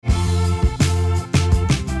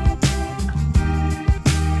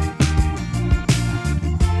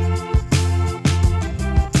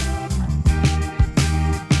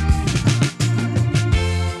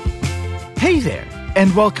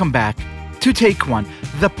and welcome back to Take One,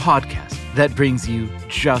 the podcast that brings you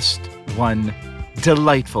just one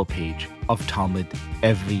delightful page of Talmud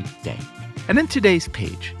every day. And in today's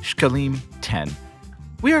page, Shkalim 10,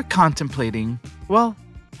 we are contemplating, well,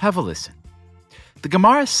 have a listen. The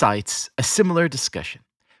Gemara cites a similar discussion.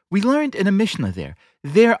 We learned in a Mishnah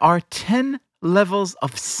there are 10 levels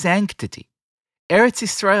of sanctity. Eretz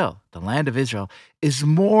Yisrael, the land of Israel, is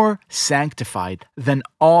more sanctified than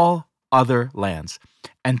all other lands.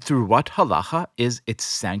 And through what halacha is its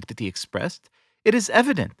sanctity expressed? It is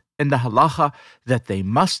evident in the halacha that they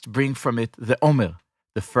must bring from it the omer,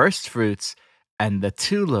 the first fruits, and the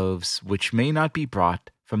 2 loaves which may not be brought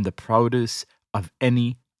from the produce of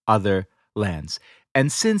any other lands.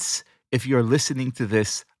 And since, if you're listening to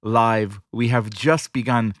this live, we have just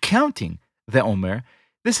begun counting the omer,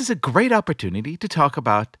 this is a great opportunity to talk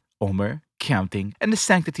about omer, counting, and the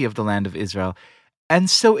sanctity of the land of Israel. And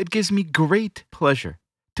so it gives me great pleasure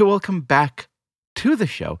to welcome back to the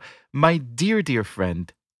show my dear, dear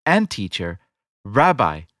friend and teacher,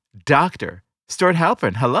 Rabbi Dr. Stuart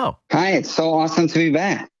Halpern. Hello. Hi, it's so awesome to be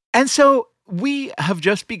back. And so we have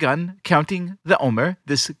just begun counting the Omer,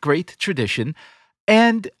 this great tradition.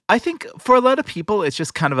 And I think for a lot of people, it's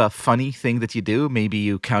just kind of a funny thing that you do. Maybe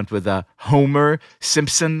you count with a Homer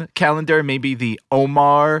Simpson calendar, maybe the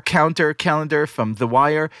Omar counter calendar from The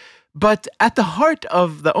Wire. But at the heart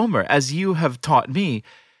of the Omer, as you have taught me,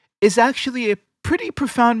 is actually a pretty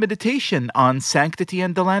profound meditation on sanctity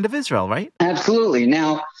and the land of Israel, right? Absolutely.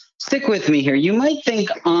 Now, stick with me here. You might think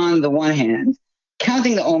on the one hand,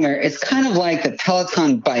 counting the Omer is kind of like the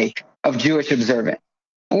Peloton bike of Jewish observance.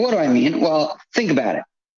 What do I mean? Well, think about it.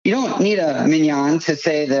 You don't need a minyan to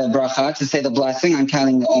say the bracha, to say the blessing on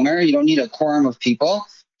counting the Omer. You don't need a quorum of people.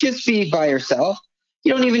 Just be by yourself.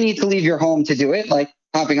 You don't even need to leave your home to do it, like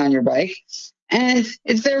hopping on your bike. And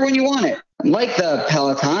it's there when you want it. Like the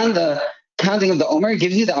Peloton, the counting of the Omer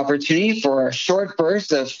gives you the opportunity for a short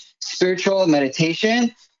burst of spiritual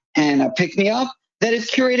meditation and a pick-me-up that is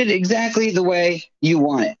curated exactly the way you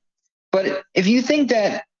want it. But if you think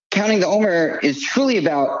that counting the Omer is truly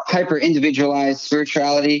about hyper-individualized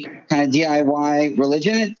spirituality, kind of DIY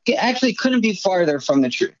religion, it actually couldn't be farther from the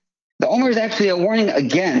truth. The Omer is actually a warning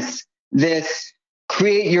against this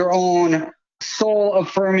create your own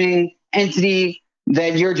soul-affirming entity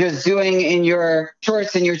that you're just doing in your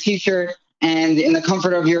shorts and your t-shirt and in the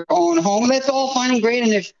comfort of your own home. That's all fine and great.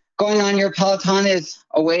 And if going on your Peloton is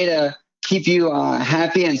a way to keep you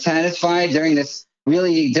happy and satisfied during this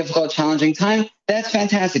really difficult, challenging time, that's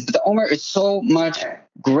fantastic. But the Omer is so much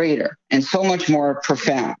greater and so much more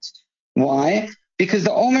profound. Why? Because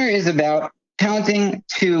the Omer is about counting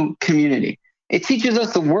to community. It teaches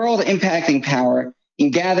us the world-impacting power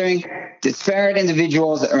in gathering disparate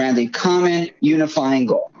individuals around a common unifying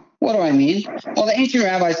goal. What do I mean? Well, the ancient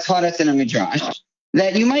rabbis taught us in a midrash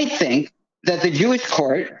that you might think that the Jewish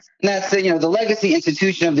court, and that's the legacy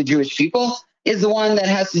institution of the Jewish people, is the one that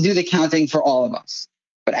has to do the counting for all of us.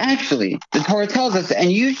 But actually, the Torah tells us,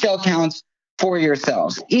 and you shall count for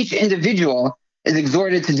yourselves. Each individual is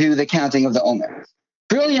exhorted to do the counting of the Omer,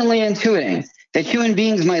 brilliantly intuiting that human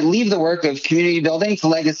beings might leave the work of community building to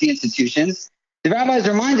legacy institutions. The rabbis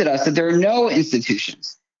reminded us that there are no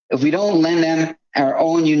institutions if we don't lend them our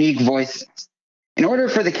own unique voices. In order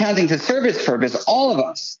for the counting to serve its purpose, all of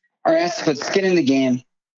us are asked to put skin in the game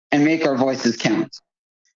and make our voices count.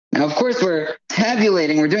 Now, of course, we're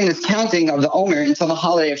doing this counting of the Omer until the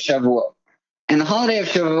holiday of Shavuot. And the holiday of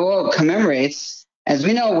Shavuot commemorates, as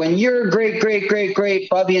we know, when your great-great-great-great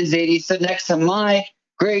Bubby and Zadie stood next to my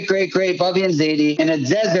great-great-great Bubby and Zadie in a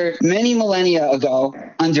desert many millennia ago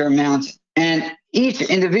under a mountain. And each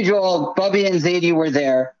individual Bubby and Zadie were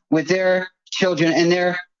there with their children and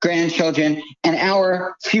their grandchildren and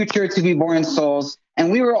our future to be born souls. And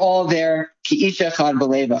we were all there, ki ish echad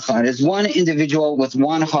b'lev echad, as one individual with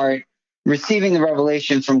one heart, receiving the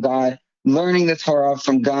revelation from God, learning the Torah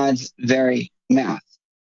from God's very mouth.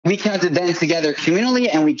 We counted then together communally,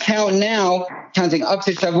 and we count now, counting up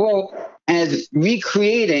to Shavuot, as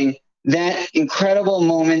recreating that incredible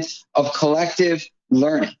moment of collective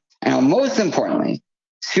learning. Now, most importantly,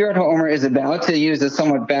 Sfirat HaOmer is about, to use a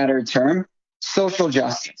somewhat battered term, social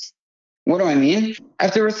justice. What do I mean?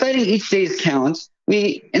 After reciting each day's count,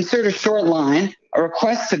 we insert a short line, a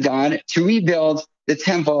request to God to rebuild the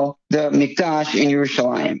temple, the Mikdash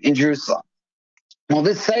in Jerusalem. Well,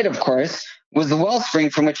 this site, of course, was the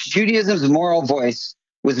wellspring from which Judaism's moral voice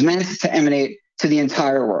was meant to emanate to the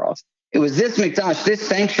entire world. It was this Mikdash, this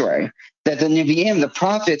sanctuary, that the Nevi'im, the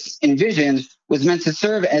prophets, envisioned was meant to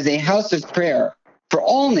serve as a house of prayer for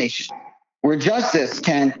all nations, where justice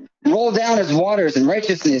can roll down as waters and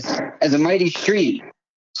righteousness as a mighty stream,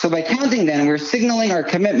 So by counting then, we're signaling our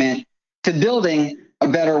commitment to building a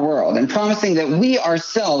better world and promising that we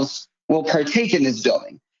ourselves will partake in this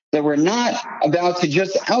building, that we're not about to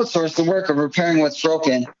just outsource the work of repairing what's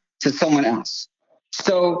broken to someone else.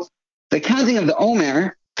 So the counting of the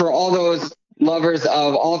Omer, for all those lovers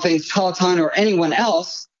of all things Peloton or anyone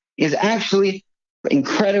else, is actually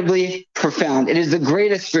incredibly profound. It is the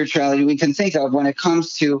greatest spirituality we can think of when it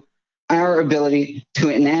comes to our ability to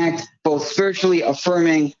enact both spiritually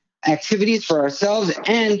affirming activities for ourselves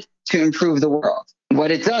and to improve the world.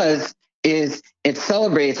 What it does is it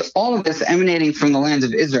celebrates all of this emanating from the land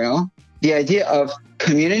of Israel, the idea of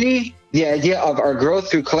community, the idea of our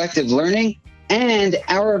growth through collective learning, and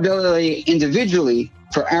our ability individually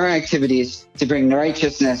for our activities to bring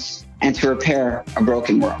righteousness and to repair a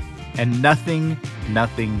broken world. And nothing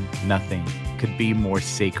could be more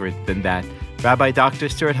sacred than that. Rabbi Dr.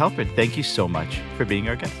 Stuart Halpern, thank you so much for being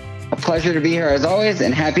our guest. A pleasure to be here as always,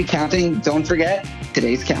 and happy counting. Don't forget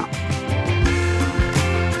today's count.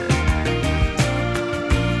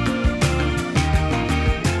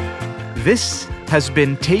 This has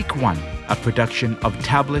been Take One, a production of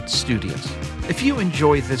Tablet Studios. If you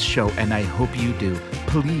enjoy this show, and I hope you do,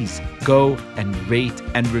 please go and rate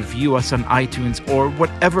and review us on iTunes or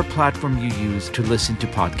whatever platform you use to listen to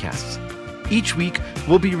podcasts. Each week,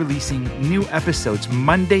 we'll be releasing new episodes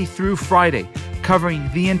Monday through Friday, covering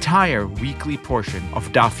the entire weekly portion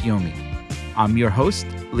of Daf Yomi. I'm your host,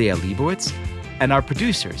 Leah Leibowitz, and our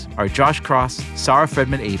producers are Josh Cross, Sarah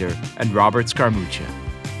Fredman-Ader, and Robert Scaramuccia.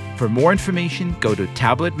 For more information, go to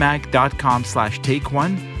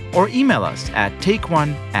tabletmag.com/takeone or email us at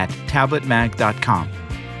takeone@tabletmag.com.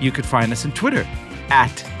 You could find us on Twitter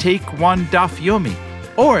 @TakeOneDafYomi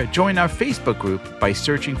or join our Facebook group by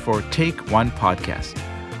searching for Take One Podcast.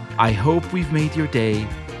 I hope we've made your day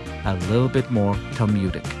a little bit more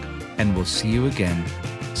Talmudic, and we'll see you again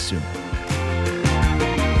soon.